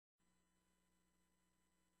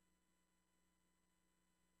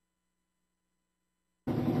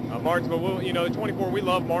Martinsville. You know, the 24, we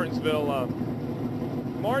love Martinsville.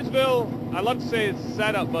 Martinsville, I love to say it's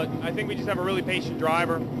setup, but I think we just have a really patient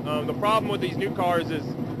driver. The problem with these new cars is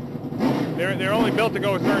they're only built to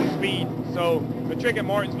go a certain speed. So the trick at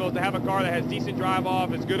Martinsville is to have a car that has decent drive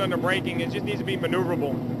off, it's good under braking, it just needs to be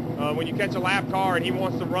maneuverable. When you catch a lap car and he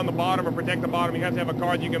wants to run the bottom or protect the bottom, you have to have a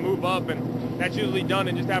car that you can move up, and that's usually done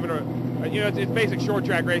in just having you know, it's basic short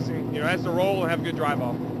track racing. You know, that's the role and have good drive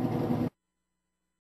off.